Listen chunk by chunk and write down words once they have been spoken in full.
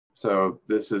So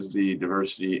this is the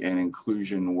Diversity and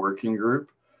Inclusion Working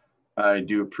Group. I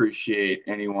do appreciate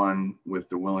anyone with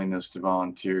the willingness to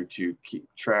volunteer to keep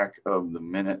track of the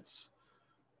minutes.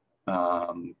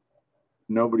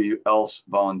 Nobody else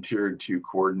volunteered to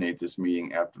coordinate this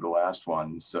meeting after the last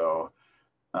one, so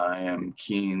I am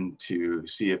keen to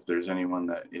see if there's anyone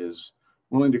that is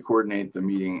willing to coordinate the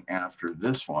meeting after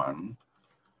this one.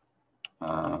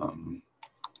 I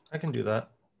can do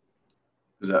that.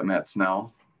 Is that Matt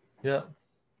Snell? Yeah.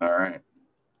 All right.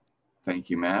 Thank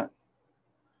you, Matt.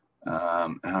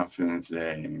 How soon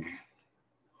today?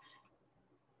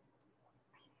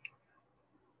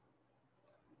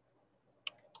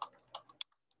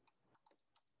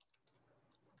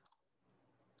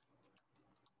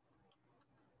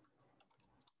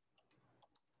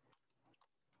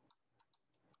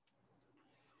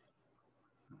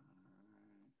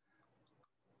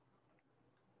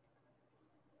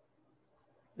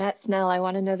 Matt Snell, I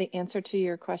want to know the answer to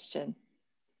your question.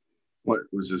 What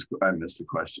was this? I missed the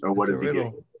question. Oh, what is he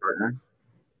getting, partner?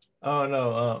 Oh,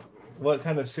 no. What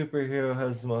kind of superhero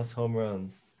has the most home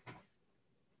runs?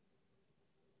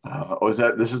 Oh, is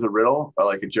that, this is a riddle? Or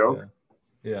like a joke?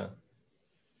 Yeah.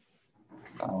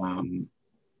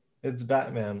 It's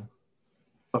Batman.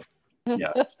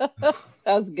 Yeah. That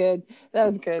was good. That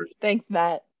was good. Thanks,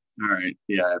 Matt. All right.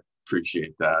 Yeah, I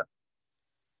appreciate that.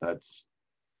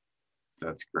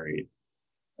 That's great.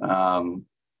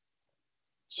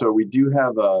 So we do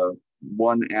have a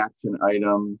one action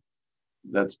item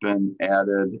that's been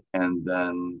added, and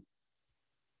then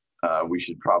we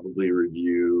should probably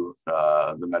review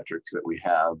the metrics that we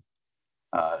have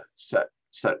set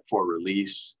for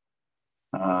release.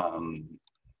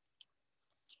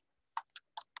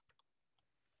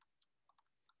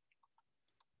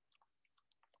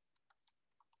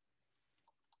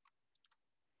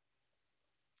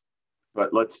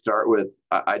 But let's start with,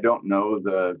 I don't know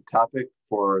the topic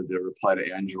for the reply to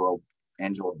Angela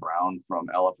Brown from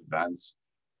LF Events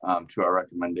to our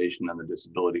recommendation on the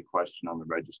disability question on the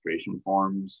registration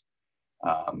forms.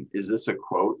 Is this a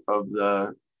quote of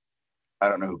the, I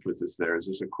don't know who put this there. Is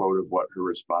this a quote of what her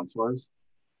response was?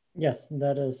 Yes,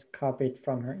 that is copied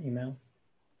from her email.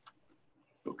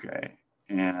 Okay,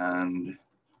 and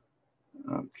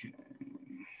okay.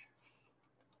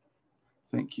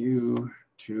 Thank you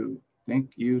to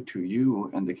you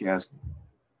and the CHAOSS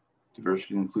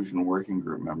Diversity and Inclusion Working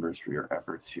Group members for your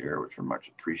efforts here, which are much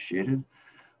appreciated.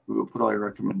 We will put all your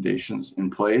recommendations in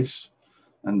place,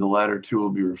 and the latter two will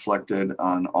be reflected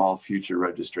on all future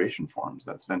registration forms.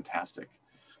 That's fantastic.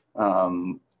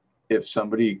 If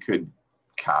somebody could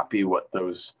copy what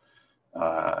those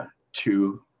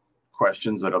two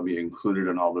questions that'll be included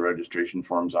in all the registration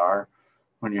forms are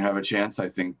when you have a chance, I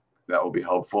think that will be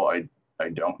helpful. I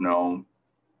don't know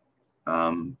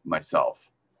myself.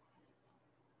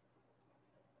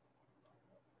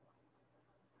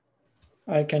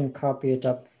 I can copy it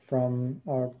up from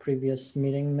our previous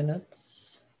meeting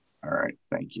minutes. All right,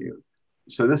 thank you.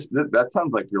 So that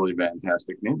sounds like really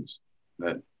fantastic news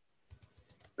that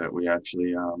we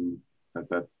actually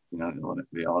that you know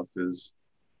the LF is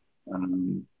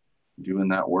doing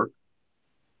that work,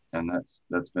 and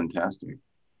that's fantastic.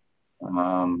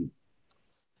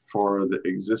 For the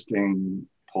existing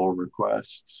pull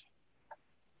requests,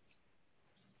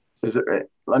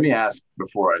 let me ask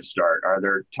before I start, are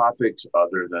there topics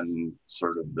other than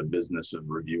sort of the business of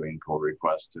reviewing pull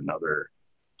requests and other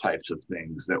types of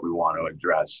things that we want to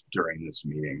address during this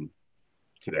meeting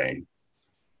today?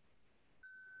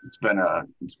 It's been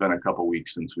a couple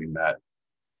weeks since we met,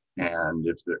 and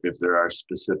if there are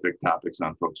specific topics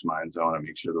on folks' minds, I want to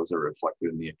make sure those are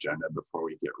reflected in the agenda before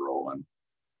we get rolling.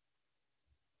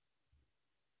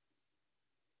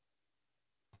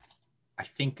 I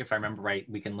think if I remember right,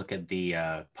 we can look at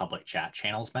the public chat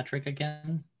channels metric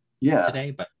again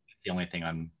today, but it's the only thing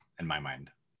in my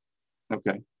mind.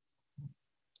 Okay.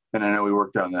 And I know we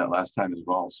worked on that last time as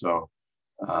well. So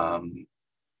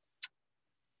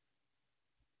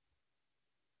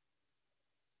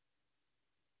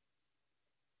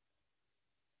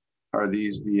are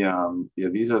these the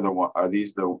these are the one, are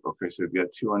these the, okay, so we've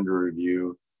got two under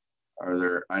review. Are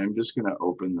there, I'm just going to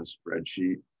open the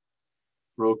spreadsheet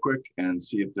real quick and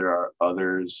see if there are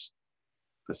others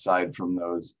aside from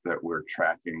those that we're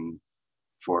tracking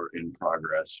for in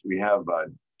progress. We have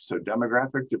so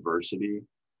demographic diversity,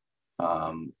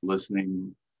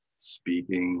 listening,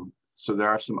 speaking. So there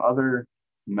are some other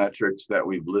metrics that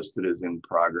we've listed as in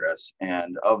progress,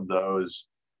 and of those,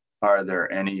 are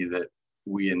there any that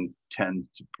we intend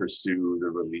to pursue the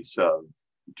release of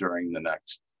during the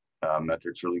next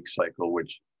metrics release cycle,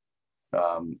 which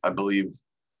I believe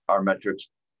our metrics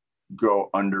go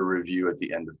under review at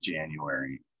the end of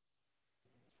January?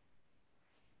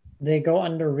 They go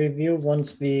under review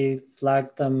once we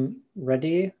flag them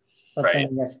ready, but Right.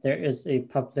 then yes, there is a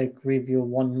public review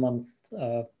 1 month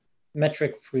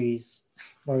metric freeze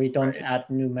where we don't Right. add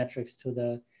new metrics to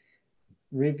the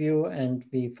review and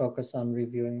we focus on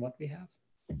reviewing what we have.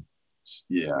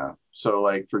 Yeah. So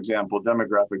like, for example,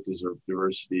 demographic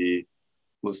diversity,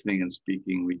 listening and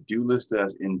speaking, we do list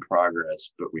as in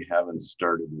progress, but we haven't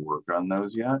started work on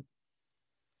those yet.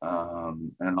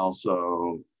 And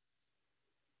also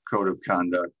code of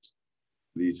conduct,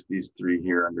 these three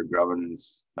here under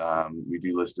governance, we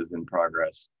do list as in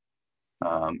progress.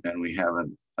 And we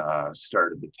haven't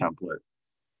started the template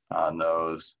on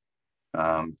those.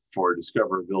 For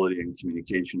discoverability and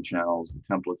communication channels, the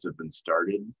templates have been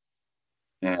started.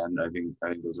 And I think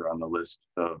those are on the list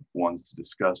of ones to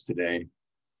discuss today.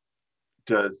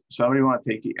 Does somebody want to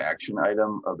take the action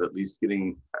item of at least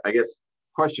getting, I guess,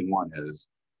 question one is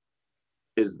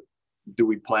do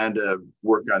we plan to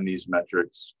work on these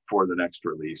metrics for the next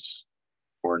release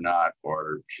or not?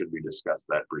 Or should we discuss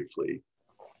that briefly?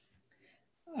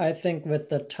 I think with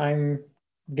the time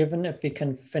given, if we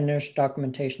can finish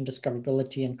documentation,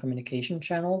 discoverability, and communication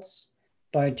channels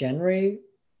by January,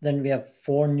 then we have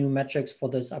 4 new metrics for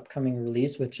this upcoming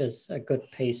release, which is a good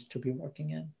pace to be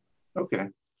working in. Okay,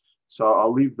 so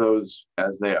I'll leave those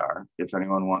as they are. If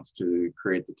anyone wants to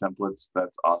create the templates,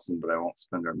 that's awesome, but I won't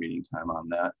spend our meeting time on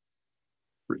that.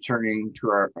 Returning to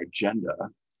our agenda.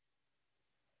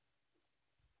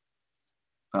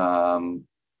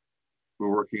 We're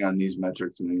working on these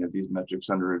metrics and we have these metrics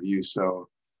under review. So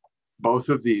both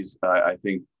of these, I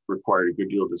think, required a good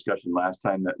deal of discussion last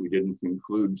time that we didn't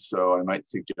conclude. So I might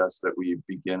suggest that we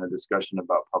begin a discussion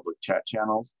about public chat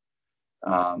channels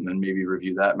and maybe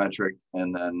review that metric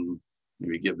and then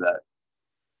maybe give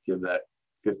that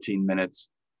 15 minutes,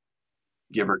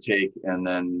 give or take, and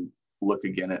then look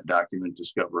again at document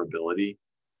discoverability.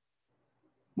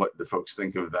 What do folks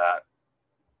think of that?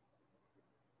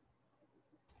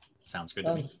 Sounds good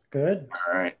to me. Sounds good.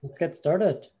 All right. Let's get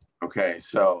started. Okay,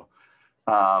 so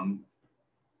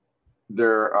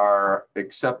there are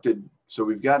accepted, so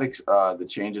we've got the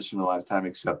changes from the last time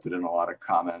accepted in a lot of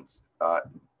comments.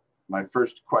 My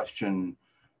first question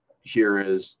here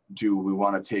is, do we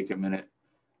want to take a minute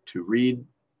to read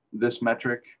this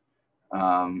metric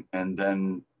and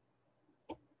then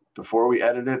before we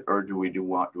edit it, or do we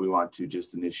want to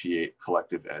just initiate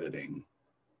collective editing?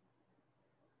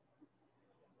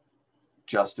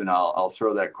 Justin, I'll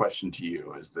throw that question to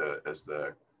you as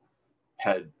the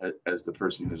head, as the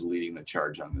person who's leading the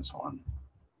charge on this one.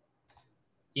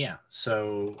 Yeah,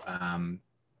 so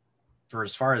for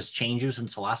as far as changes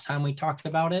since the last time we talked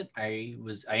about it, I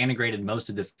integrated most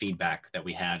of the feedback that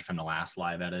we had from the last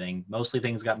live editing. Mostly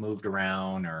things got moved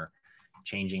around or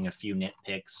changing a few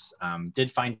nitpicks.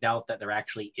 Did find out that there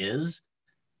actually is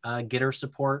Gitter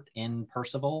support in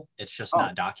Percival. It's just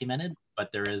not documented,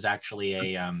 but there is actually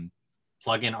a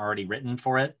plugin already written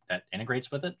for it that integrates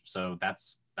with it. So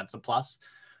that's a plus.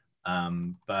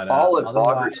 But all of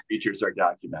Auger's features are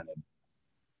documented,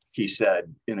 he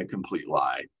said in a complete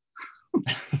lie.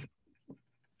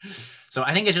 So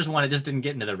I think it just didn't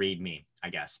get into the README, I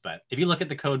guess. But if you look at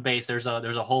the code base, there's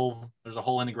a whole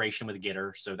integration with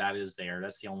Gitter, so that is there.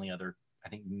 That's the only other, I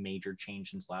think, major change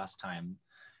since last time.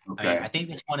 Okay. I think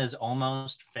this one is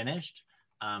almost finished.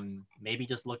 Maybe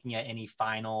just looking at any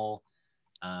final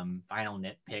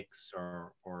nitpicks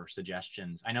or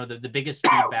suggestions. I know that the biggest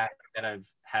feedback that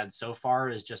I've had so far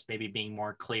is just maybe being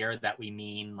more clear that we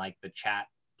mean like the chat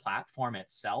platform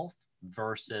itself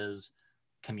versus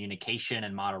communication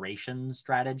and moderation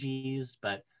strategies,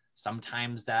 but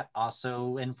sometimes that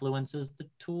also influences the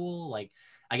tool. Like,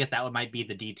 I guess that might be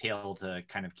the detail to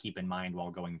kind of keep in mind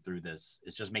while going through this.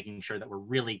 It's just making sure that we're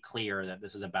really clear that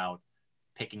this is about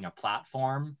picking a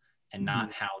platform and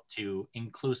not how to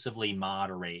inclusively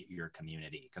moderate your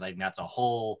community. Because I think that's a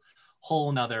whole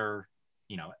nother,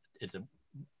 it's a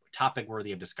topic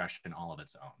worthy of discussion all of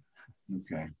its own.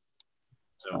 Okay.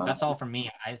 So that's all from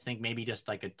me. I think maybe just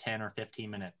like a 10 or 15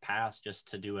 minute pass just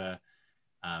to do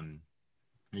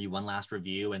maybe one last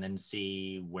review and then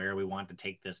see where we want to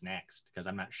take this next. Because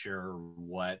I'm not sure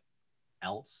what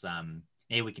else.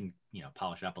 Maybe we can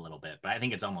polish it up a little bit, but I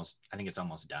think it's almost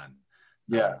done.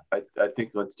 Yeah, I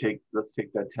think let's take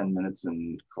that 10 minutes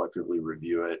and collectively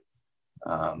review it.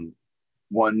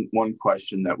 One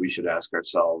question that we should ask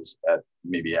ourselves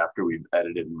maybe after we've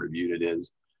edited and reviewed it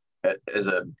is, as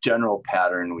a general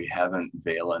pattern, we haven't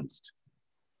valenced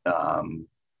the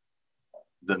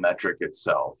metric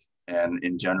itself. And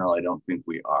in general, I don't think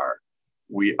we are.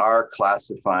 We are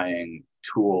classifying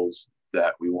tools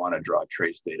that we want to draw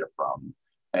trace data from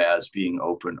as being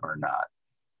open or not.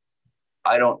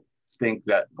 I don't think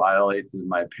that violates, in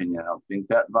my opinion, I don't think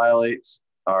that violates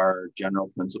our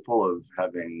general principle of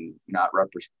having not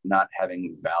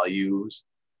having values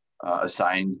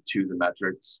assigned to the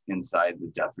metrics inside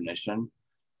the definition.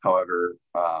 However,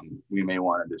 we may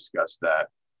want to discuss that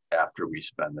after we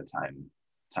spend the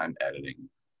time editing,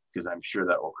 because I'm sure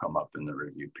that will come up in the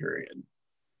review period.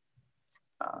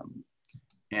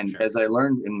 And Sure. as I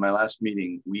learned in my last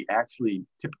meeting, we actually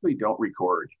typically don't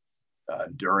record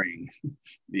during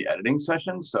the editing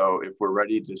session. So if we're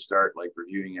ready to start like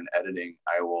reviewing and editing,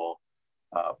 I will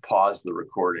pause the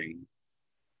recording,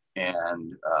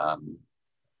 and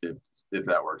if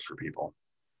that works for people.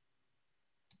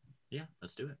 Yeah,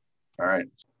 let's do it. All right.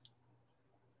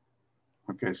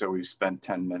 Okay, so we've spent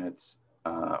 10 minutes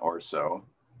or so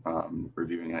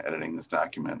reviewing and editing this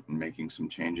document and making some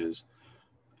changes.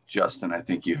 Justin, I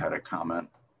think you had a comment.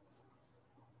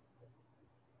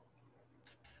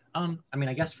 I mean,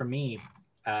 I guess for me,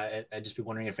 I'd just be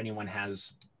wondering if anyone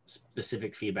has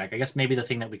specific feedback. I guess maybe the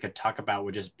thing that we could talk about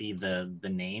would just be the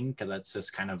name, because that's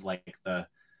just kind of like the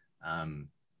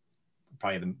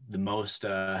probably the most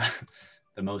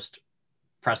the most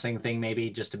pressing thing, maybe,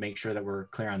 just to make sure that we're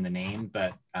clear on the name.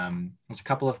 But there's a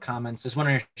couple of comments. Just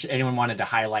wondering if anyone wanted to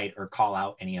highlight or call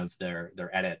out any of their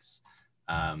edits.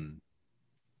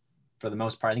 For the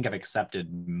most part, I think I've accepted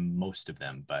most of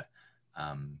them, but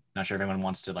not sure if anyone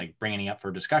wants to like bring any up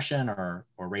for discussion or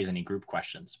raise any group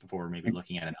questions before maybe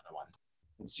looking at another one.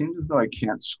 It seems as though I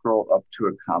can't scroll up to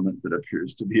a comment that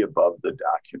appears to be above the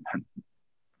document.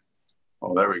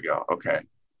 Oh, there we go. Okay.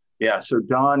 Yeah, so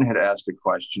Dawn had asked a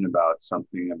question about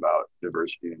something about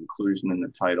diversity and inclusion in the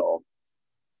title.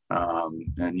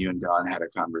 And you and Dawn had a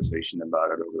conversation about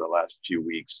it over the last few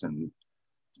weeks. And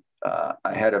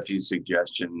I had a few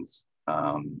suggestions.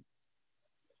 I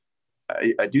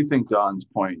do think Dawn's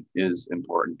point is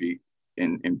important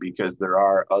because there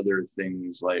are other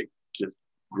things like just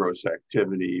gross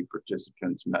activity,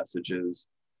 participants' messages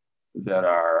that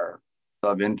are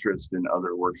of interest in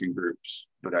other working groups.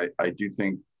 But I do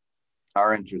think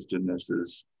our interest in this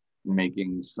is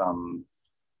making some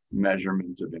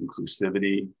measurement of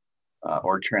inclusivity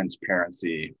or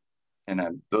transparency.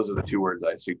 And those are the two words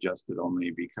I suggested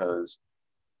only because,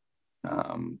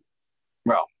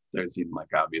 well, they seem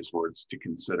like obvious words to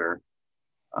consider.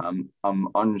 I'm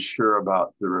unsure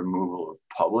about the removal of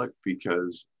public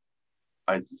because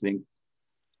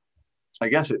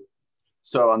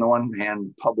so on the one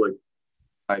hand, public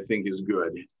I think is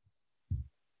good,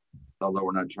 although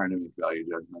we're not trying to make value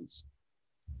judgments,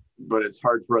 but it's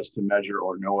hard for us to measure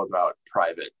or know about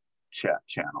private chat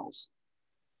channels.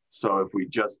 So if we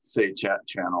just say chat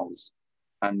channels,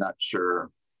 I'm not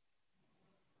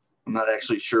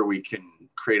actually sure we can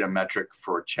create a metric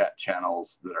for chat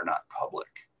channels that are not public.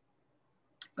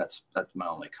 That's my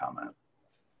only comment.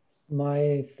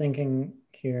 My thinking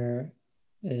here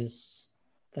is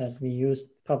that we used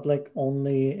public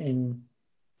only in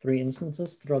 3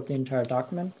 instances throughout the entire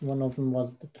document. One of them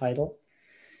was the title.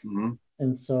 Mm-hmm.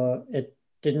 And so it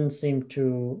didn't seem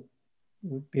to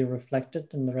be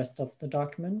reflected in the rest of the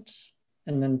document.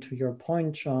 And then to your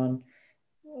point, Sean,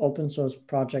 open source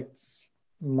projects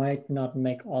might not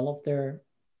make all of their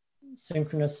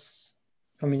synchronous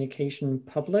communication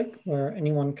public where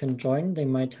anyone can join. They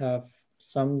might have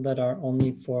some that are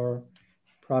only for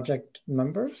project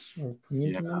members or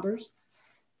community members.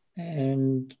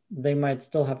 And they might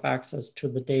still have access to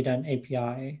the data and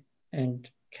API and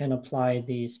can apply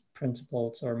these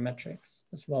principles or metrics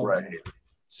as well. Right.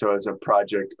 So as a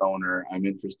project owner, I'm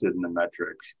interested in the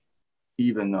metrics,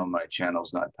 even though my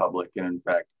channel's not public. And in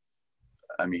fact,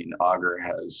 I mean, Augur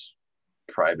has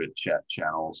private chat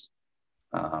channels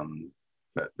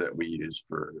that we use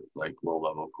for like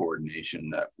low-level coordination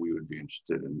that we would be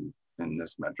interested in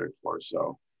this metric for.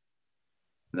 So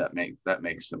that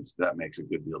makes sense. That makes a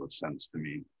good deal of sense to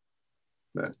me.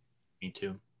 Me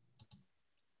too.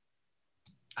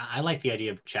 I like the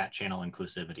idea of chat channel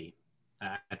inclusivity.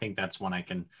 I think that's one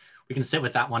we can sit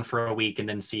with that one for a week and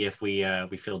then see if we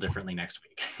feel differently next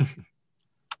week.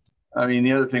 I mean,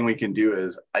 the other thing we can do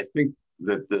is I think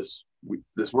that this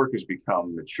work has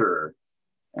become mature,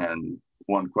 and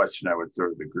one question I would throw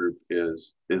to the group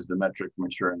is the metric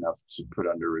mature enough to put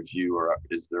under review, or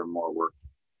is there more work?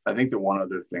 I think the one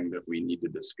other thing that we need to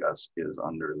discuss is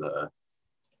under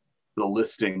the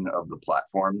listing of the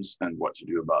platforms and what to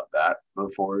do about that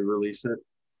before we release it.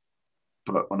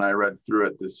 But when I read through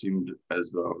it, this seemed as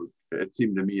though it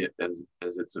seemed to me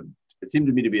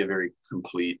to be a very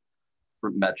complete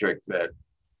metric that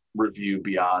review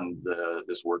beyond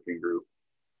this working group.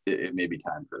 It may be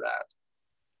time for that.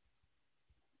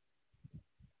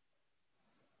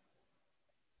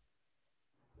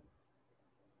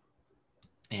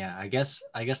 Yeah, I guess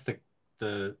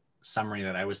the summary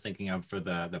that I was thinking of for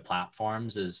the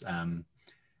platforms is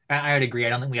I'd agree. I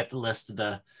don't think we have to list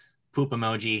the poop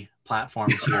emoji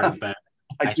platforms here, but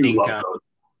I I do think love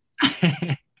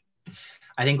those.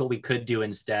 I think what we could do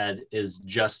instead is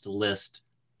just list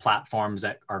platforms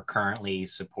that are currently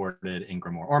supported in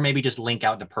Grimoire, or maybe just link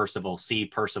out to Percival, see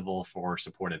Percival for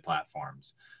supported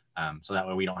platforms. So that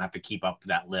way we don't have to keep up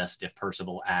that list if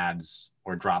Percival adds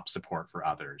or drops support for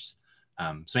others.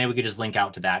 So maybe we could just link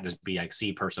out to that, just be like,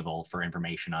 see Percival for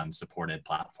information on supported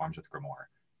platforms with Grimoire.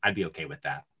 I'd be okay with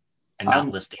that, and not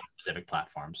listing specific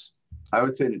platforms. I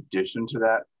would say in addition to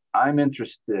that, I'm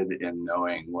interested in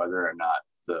knowing whether or not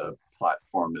the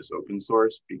platform is open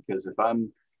source, because if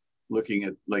I'm looking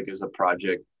at, like, as a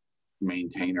project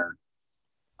maintainer,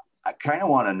 I kind of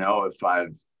want to know if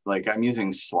I'm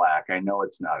using Slack. I know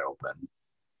it's not open.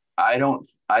 I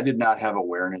did not have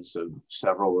awareness of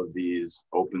several of these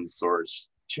open source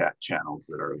chat channels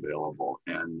that are available.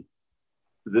 And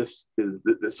this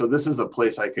is a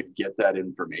place I could get that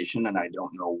information, and I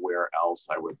don't know where else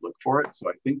I would look for it. So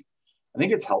I think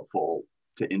it's helpful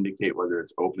to indicate whether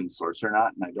it's open source or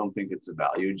not. And I don't think it's a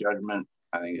value judgment.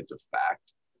 I think it's a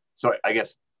fact. So I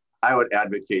guess I would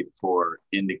advocate for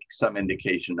some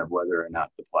indication of whether or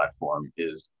not the platform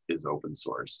is open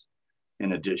source,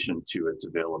 in addition to its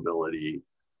availability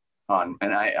on,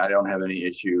 and I don't have any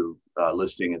issue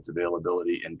listing its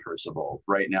availability in Percival.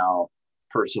 Right now,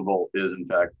 Percival is in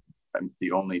fact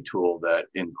the only tool that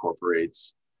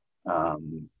incorporates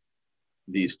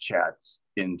these chats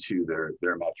into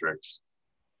their metrics.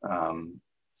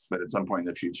 But at some point in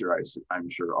the future, I'm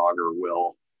sure Augur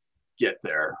will get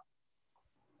there.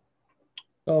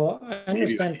 So I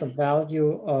understand the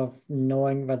value of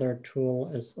knowing whether a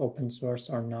tool is open source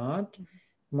or not.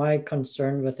 My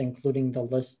concern with including the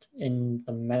list in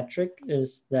the metric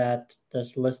is that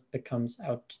this list becomes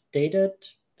outdated.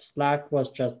 Slack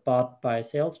was just bought by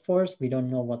Salesforce. We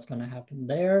don't know what's going to happen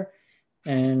there.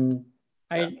 And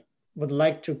I would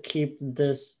like to keep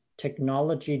this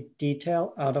technology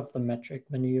detail out of the metric.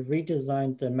 When we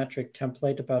redesigned the metric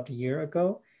template about a year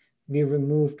ago, we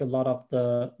removed a lot of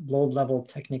the low-level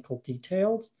technical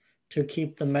details to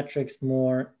keep the metrics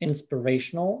more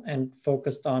inspirational and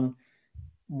focused on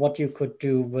what you could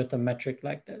do with a metric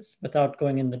like this without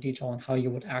going in the detail on how you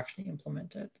would actually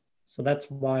implement it. So that's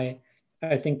why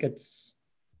I think it's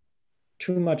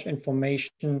too much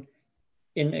information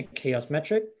in a CHAOSS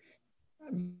metric.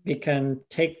 We can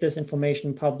take this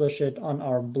information, publish it on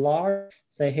our blog,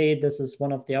 say, hey, this is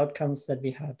one of the outcomes that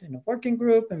we had in a working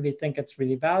group, and we think it's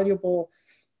really valuable.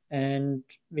 And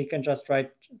we can just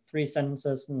write 3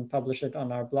 sentences and publish it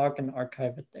on our blog and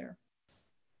archive it there.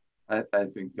 I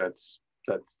think that's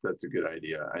a good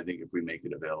idea. I think if we make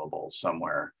it available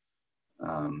somewhere.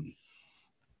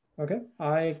 Okay,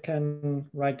 I can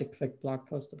write a quick blog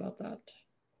post about that.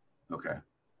 Okay,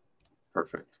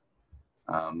 perfect.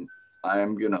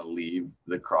 I'm gonna leave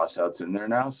the crossouts in there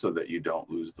now so that you don't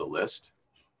lose the list.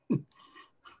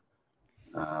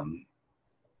 And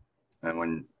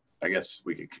when, I guess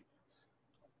we could.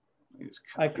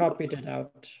 I copied it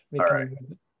out. All right,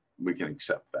 we can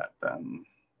accept that then.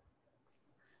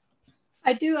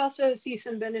 I do also see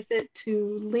some benefit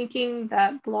to linking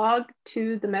that blog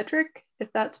to the metric,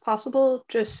 if that's possible,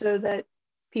 just so that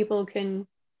people can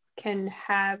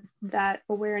have that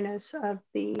awareness of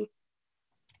the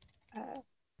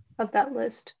of that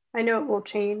list. I know it will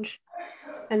change,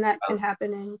 and that can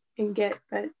happen in Git,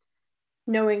 but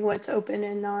knowing what's open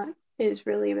and not is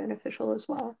really beneficial as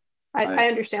well. I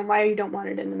understand why you don't want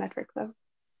it in the metric though.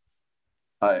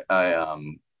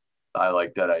 I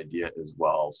like that idea as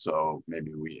well. So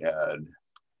maybe we add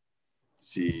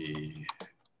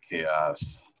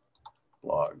CHAOSS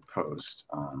blog post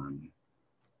on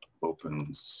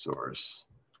open source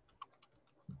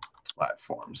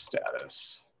platform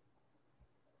status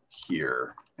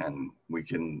here, and we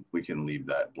can leave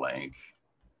that blank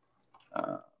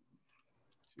to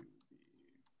be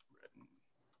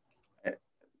written.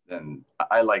 And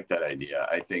I like that idea.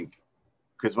 I think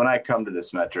because when I come to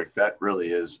this metric, that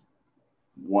really is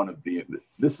one of the,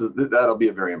 that'll be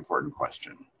a very important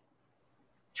question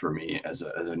for me as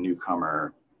a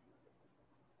newcomer.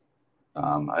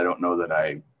 I don't know that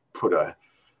I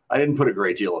didn't put a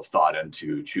great deal of thought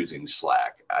into choosing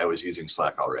Slack. I was using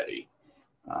Slack already.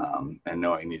 And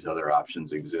knowing these other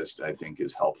options exist, I think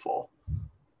is helpful.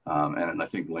 And I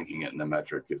think linking it in the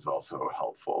metric is also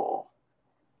helpful.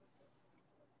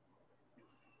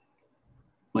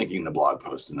 Linking the blog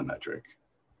post in the metric.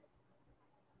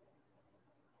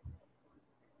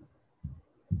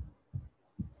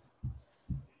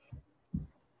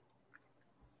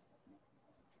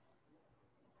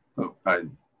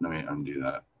 Let me undo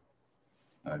that.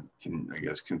 I can, I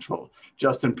guess, control.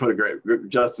 Justin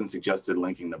suggested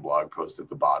linking the blog post at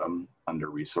the bottom under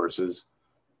resources.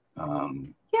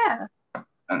 Yeah.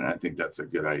 And I think that's a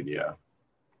good idea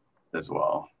as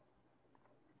well.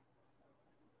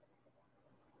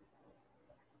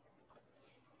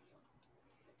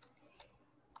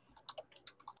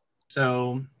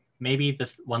 So maybe the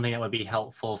one thing that would be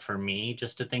helpful for me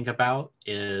just to think about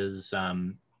is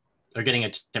they're getting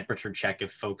a temperature check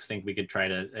if folks think we could try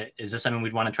to, is this something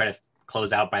we'd want to try to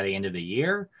close out by the end of the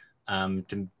year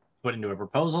to put into a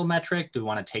proposal metric? Do we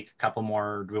want to take a couple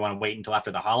more, do we want to wait until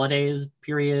after the holidays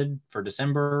period for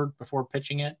December before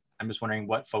pitching it? I'm just wondering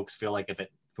what folks feel like if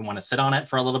we want to sit on it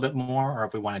for a little bit more, or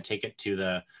if we want to take it to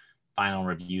the final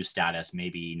review status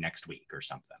maybe next week or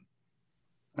something.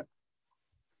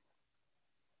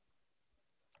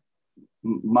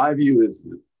 My view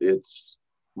is it's,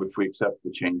 if we accept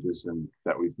the changes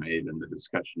that we've made and the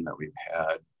discussion that we've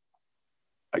had,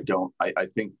 I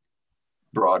think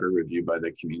broader review by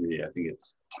the community, I think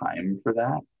it's time for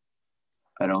that.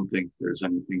 I don't think there's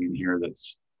anything in here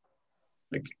that's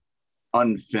like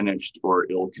unfinished or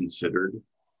ill-considered.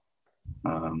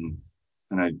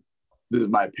 This is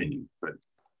my opinion, but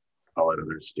I'll let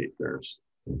others state theirs.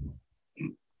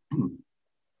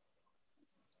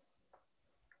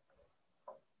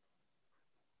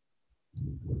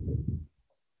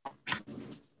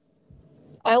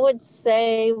 I would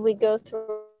say we go through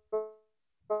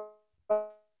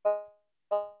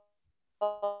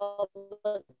all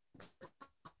the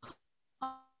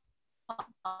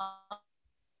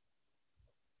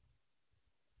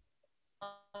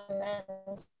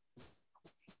comments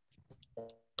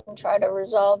and try to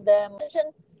resolve them.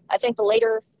 I think the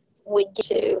later we get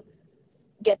to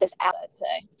get this out, I'd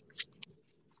say.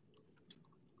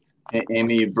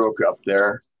 Amy, you broke up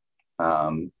there.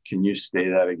 Can you say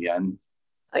that again?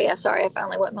 Oh yeah, sorry, I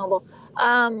finally went mobile.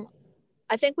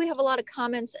 I think we have a lot of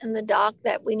comments in the doc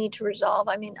that we need to resolve.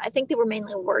 I mean, I think they were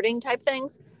mainly wording type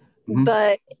things,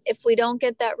 but if we don't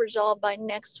get that resolved by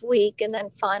next week and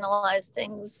then finalize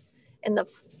things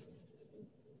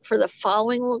for the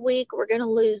following week, we're going to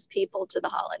lose people to the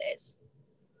holidays.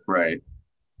 Right.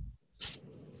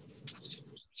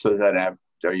 So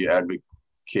are you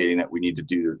advocating that we need to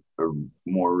do a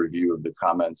more review of the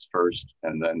comments first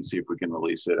and then see if we can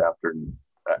release it after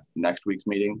next week's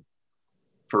meeting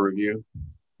for review?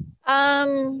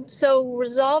 So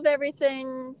resolve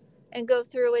everything and go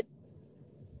through it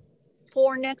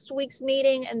for next week's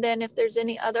meeting. And then if there's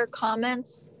any other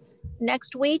comments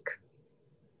next week,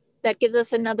 that gives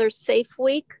us another safe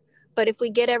week. But if we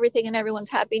get everything and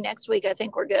everyone's happy next week, I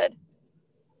think we're good.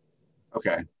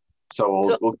 Okay.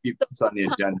 So we'll keep this on the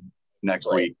agenda next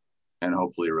week and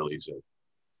hopefully release it.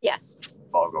 Yes. If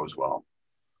all goes well.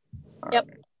 All yep.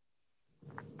 Right.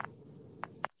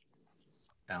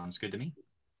 Sounds good to me.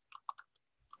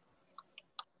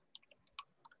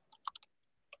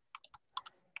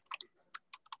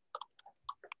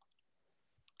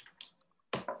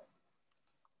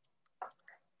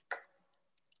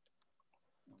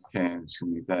 Okay, I'm just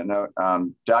gonna make that note.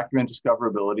 Document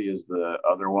discoverability is the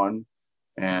other one,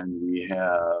 and we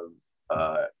have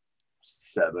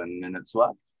 7 minutes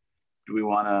left. Do we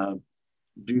want to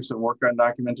do some work on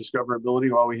document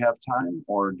discoverability while we have time,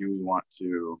 or do we want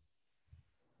to?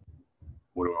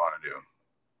 What do we want to do?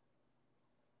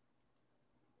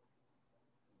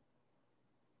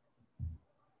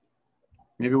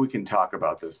 Maybe we can talk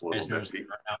about this a little bit.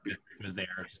 There.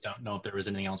 I just don't know if there was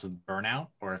anything else with burnout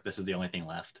or if this is the only thing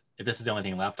left. If this is the only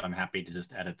thing left, I'm happy to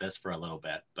just edit this for a little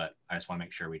bit, but I just want to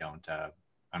make sure we don't, I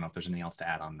don't know if there's anything else to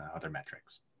add on the other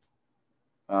metrics.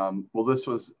 Well,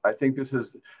 I think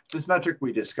this metric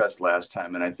we discussed last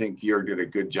time, and I think Georg did a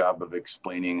good job of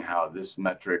explaining how this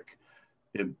metric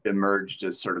emerged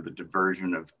as sort of the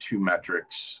diversion of 2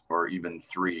 metrics or even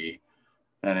 3.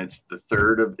 And it's the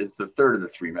third of the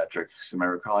 3 metrics. Am I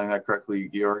recalling that correctly,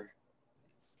 Georg?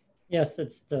 Yes,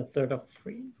 it's the third of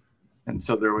 3. And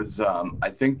so there was, I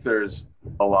think there's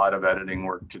a lot of editing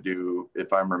work to do,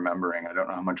 if I'm remembering. I don't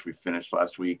know how much we finished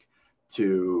last week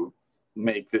to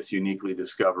make this uniquely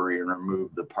discovery and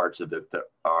remove the parts of it that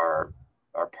are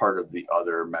part of the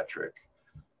other metric,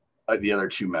 the other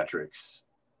 2 metrics.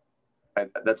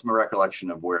 That's my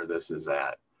recollection of where this is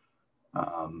at.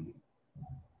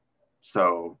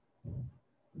 So,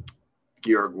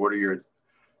 Georg, what are your?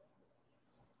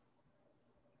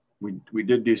 We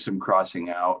did do some crossing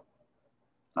out.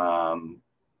 So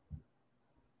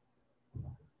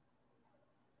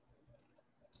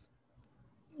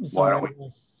I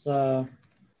was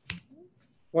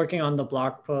working on the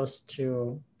blog post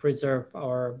to preserve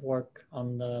our work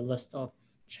on the list of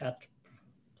chat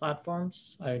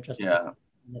platforms. I just put Yeah. it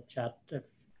in the chat. If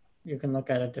you can look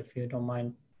at it if you don't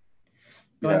mind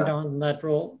going down that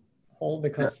hole,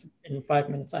 because in 5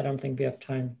 minutes I don't think we have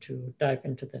time to dive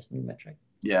into this new metric.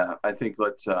 Yeah, I think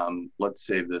let's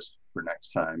save this for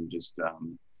next time. Just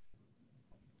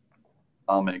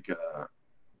I'll make a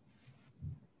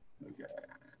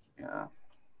yeah.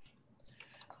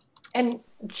 And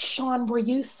Sean, were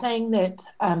you saying that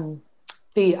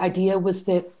the idea was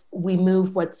that we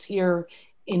move what's here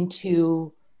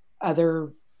into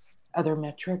other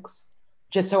metrics?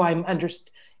 Just so am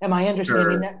I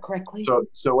understanding that correctly?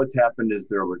 So what's happened is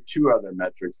there were 2 other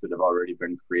metrics that have already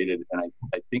been created, and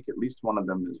I think at least one of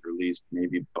them is released,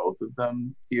 maybe both of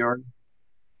them, Georg?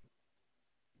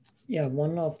 Yeah,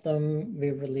 one of them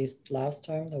we released last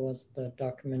time. There was the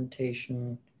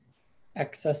documentation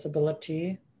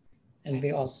accessibility, and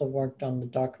we also worked on the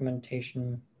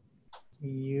documentation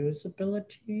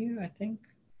usability, I think,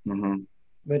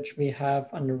 which we have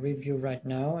under review right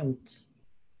now, and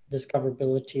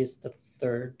discoverability is the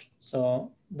 3rd.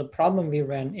 So the problem we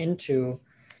ran into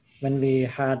when we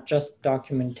had just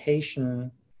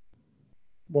documentation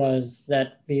was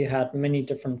that we had many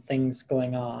different things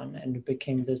going on, and it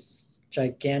became this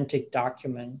gigantic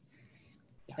document.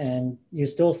 And you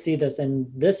still see this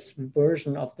in this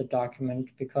version of the document,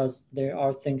 because there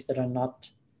are things that are not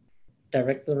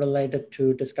directly related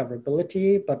to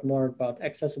discoverability, but more about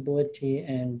accessibility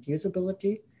and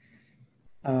usability,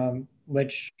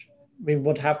 which we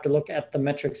would have to look at the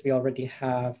metrics we already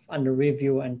have under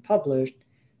review and published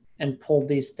and pull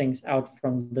these things out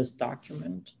from this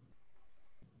document.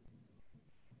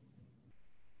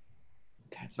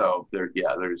 So there's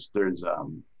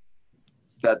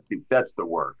that's the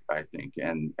work, I think,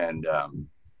 and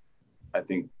I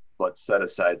think let's set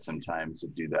aside some time to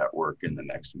do that work in the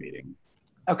next meeting.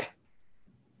 Okay.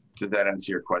 Did that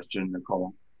answer your question,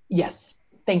 Nicole? Yes,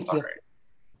 thank you. All right.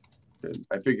 Good.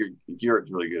 I figured Georg's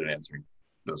really good at answering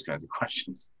those kinds of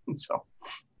questions. So,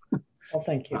 well,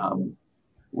 thank you.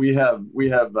 We have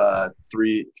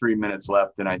 3 minutes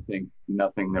left, and I think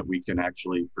nothing that we can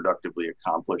actually productively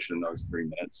accomplish in those 3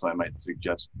 minutes. So I might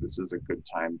suggest this is a good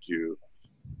time to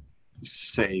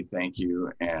say thank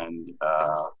you, and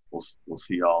we'll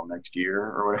see y'all next year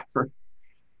or whatever.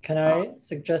 Can I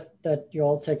suggest that you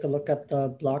all take a look at the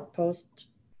blog post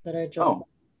that I just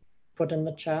put in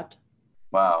the chat?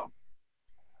 Wow.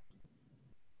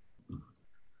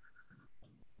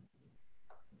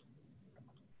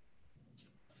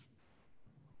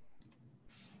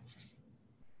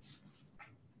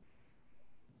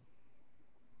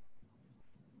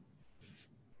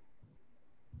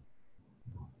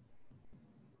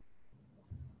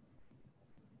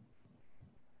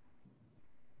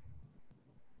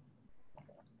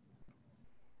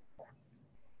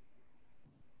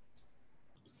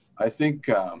 I think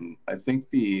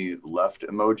the left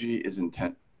emoji is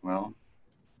intent. Well,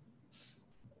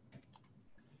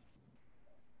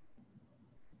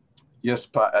 yes,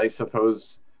 but I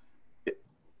suppose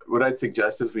what I'd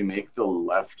suggest is we make the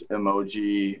left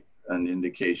emoji an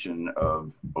indication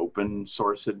of open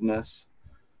sourcedness,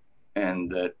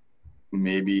 and that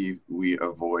maybe we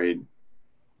avoid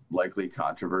likely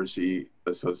controversy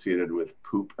associated with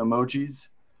poop emojis.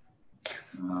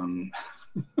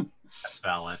 That's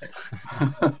valid.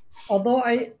 Although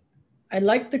I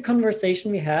like the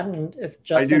conversation we had, and if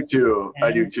just I do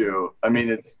too. I mean,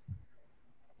 it's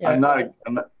I'm not.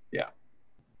 Yeah.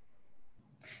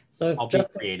 So if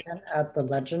Justin can add the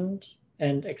legend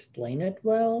and explain it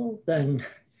well, then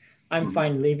I'm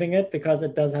fine leaving it, because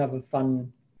it does have a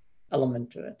fun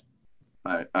element to it.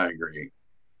 I agree.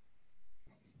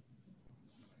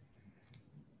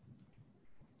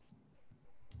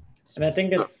 And I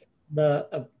think it's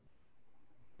the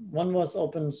one was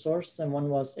open source and one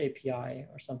was API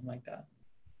or something like that.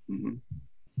 Mm-hmm.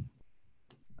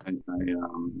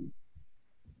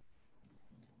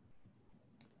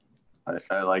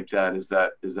 I like that. Is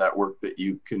that work that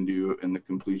you can do in the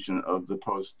completion of the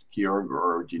post, Georg,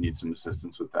 or do you need some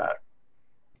assistance with that?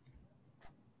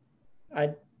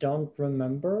 I don't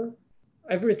remember.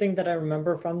 Everything that I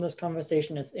remember from this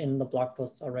conversation is in the blog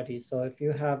posts already. So if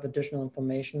you have additional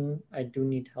information, I do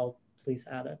need help, please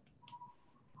add it.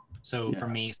 So for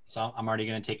me, so I'm already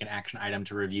going to take an action item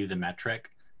to review the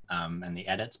metric and the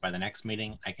edits by the next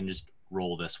meeting. I can just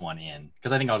roll this one in,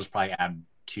 because I think I'll just probably add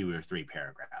 2 or 3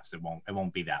 paragraphs. It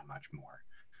won't be that much more.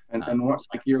 And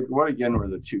what again were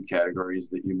the 2 categories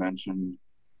that you mentioned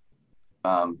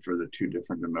for the 2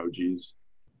 different emojis?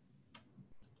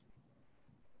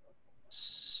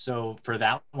 So for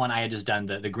that one, I had just done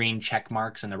the green check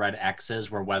marks and the red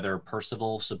X's were whether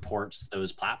Percival supports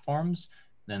those platforms.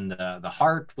 Then the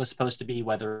heart was supposed to be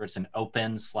whether it's an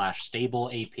open/stable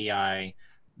API.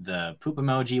 The poop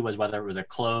emoji was whether it was a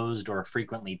closed or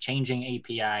frequently changing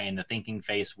API, and the thinking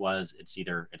face was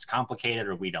it's complicated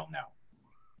or we don't know.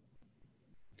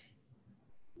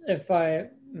 If I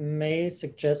may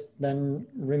suggest, then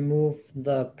remove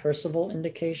the Percival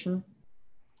indication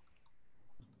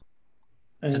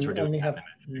and Since we're doing only that have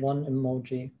dimension. one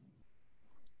emoji.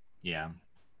 Yeah.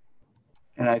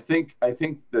 And I think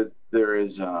that there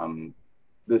is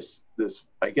this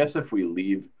I guess if we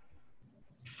leave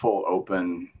full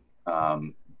open,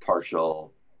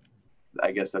 partial,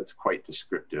 I guess that's quite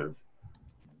descriptive.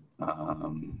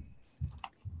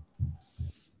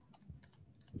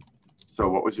 So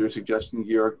what was your suggestion,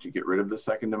 Georg, to get rid of the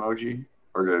second emoji,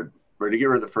 or to get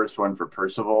rid of the first one for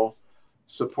Percival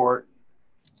support?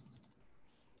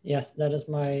 Yes, that is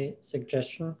my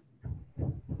suggestion.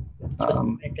 Just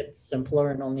to make it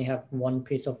simpler and only have one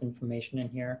piece of information in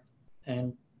here.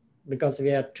 And because we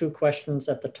had 2 questions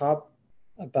at the top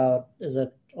about, is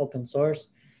it open source?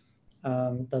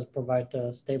 Does it provide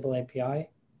a stable API?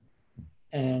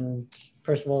 And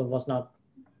first of all, it was not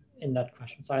in that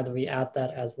question. So either we add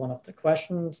that as one of the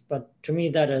questions, but to me,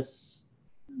 that is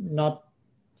not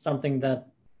something that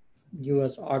you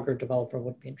as Augur developer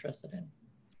would be interested in.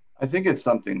 I think it's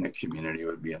something the community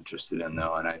would be interested in,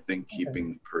 though, and I think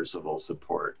keeping Percival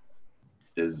support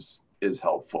is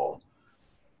helpful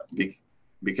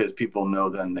because people know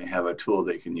then they have a tool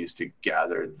they can use to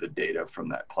gather the data from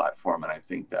that platform, and I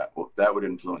think that would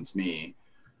influence me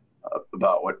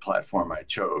about what platform I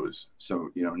chose. So,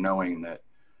 you know, knowing that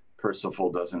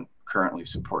Percival doesn't currently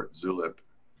support Zulip,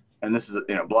 and this is,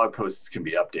 you know, blog posts can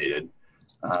be updated.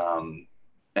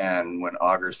 And when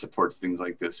Augur supports things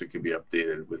like this, it could be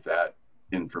updated with that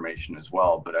information as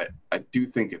well. But I do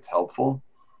think it's helpful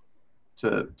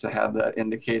to have that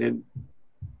indicated.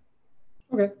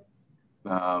 Okay.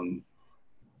 So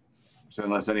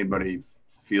unless anybody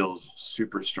feels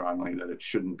super strongly that it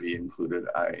shouldn't be included,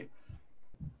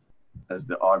 as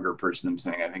the Augur person, I'm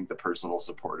saying I think the Percival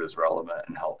support is relevant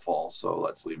and helpful. So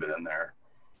let's leave it in there.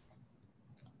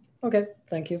 Okay,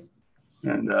 thank you.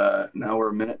 And now we're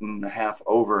a minute and a half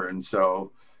over. And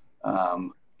so,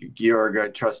 Georg, I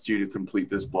trust you to complete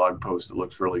this blog post. It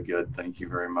looks really good. Thank you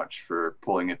very much for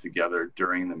pulling it together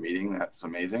during the meeting. That's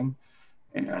amazing.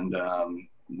 And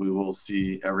we will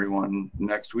see everyone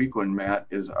next week when Matt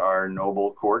is our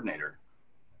Noble coordinator.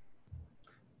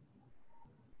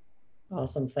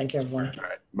 Awesome. Thank you, everyone. All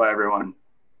right. Bye, everyone.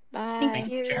 Bye.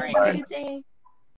 Thank you for sharing. Have a good day.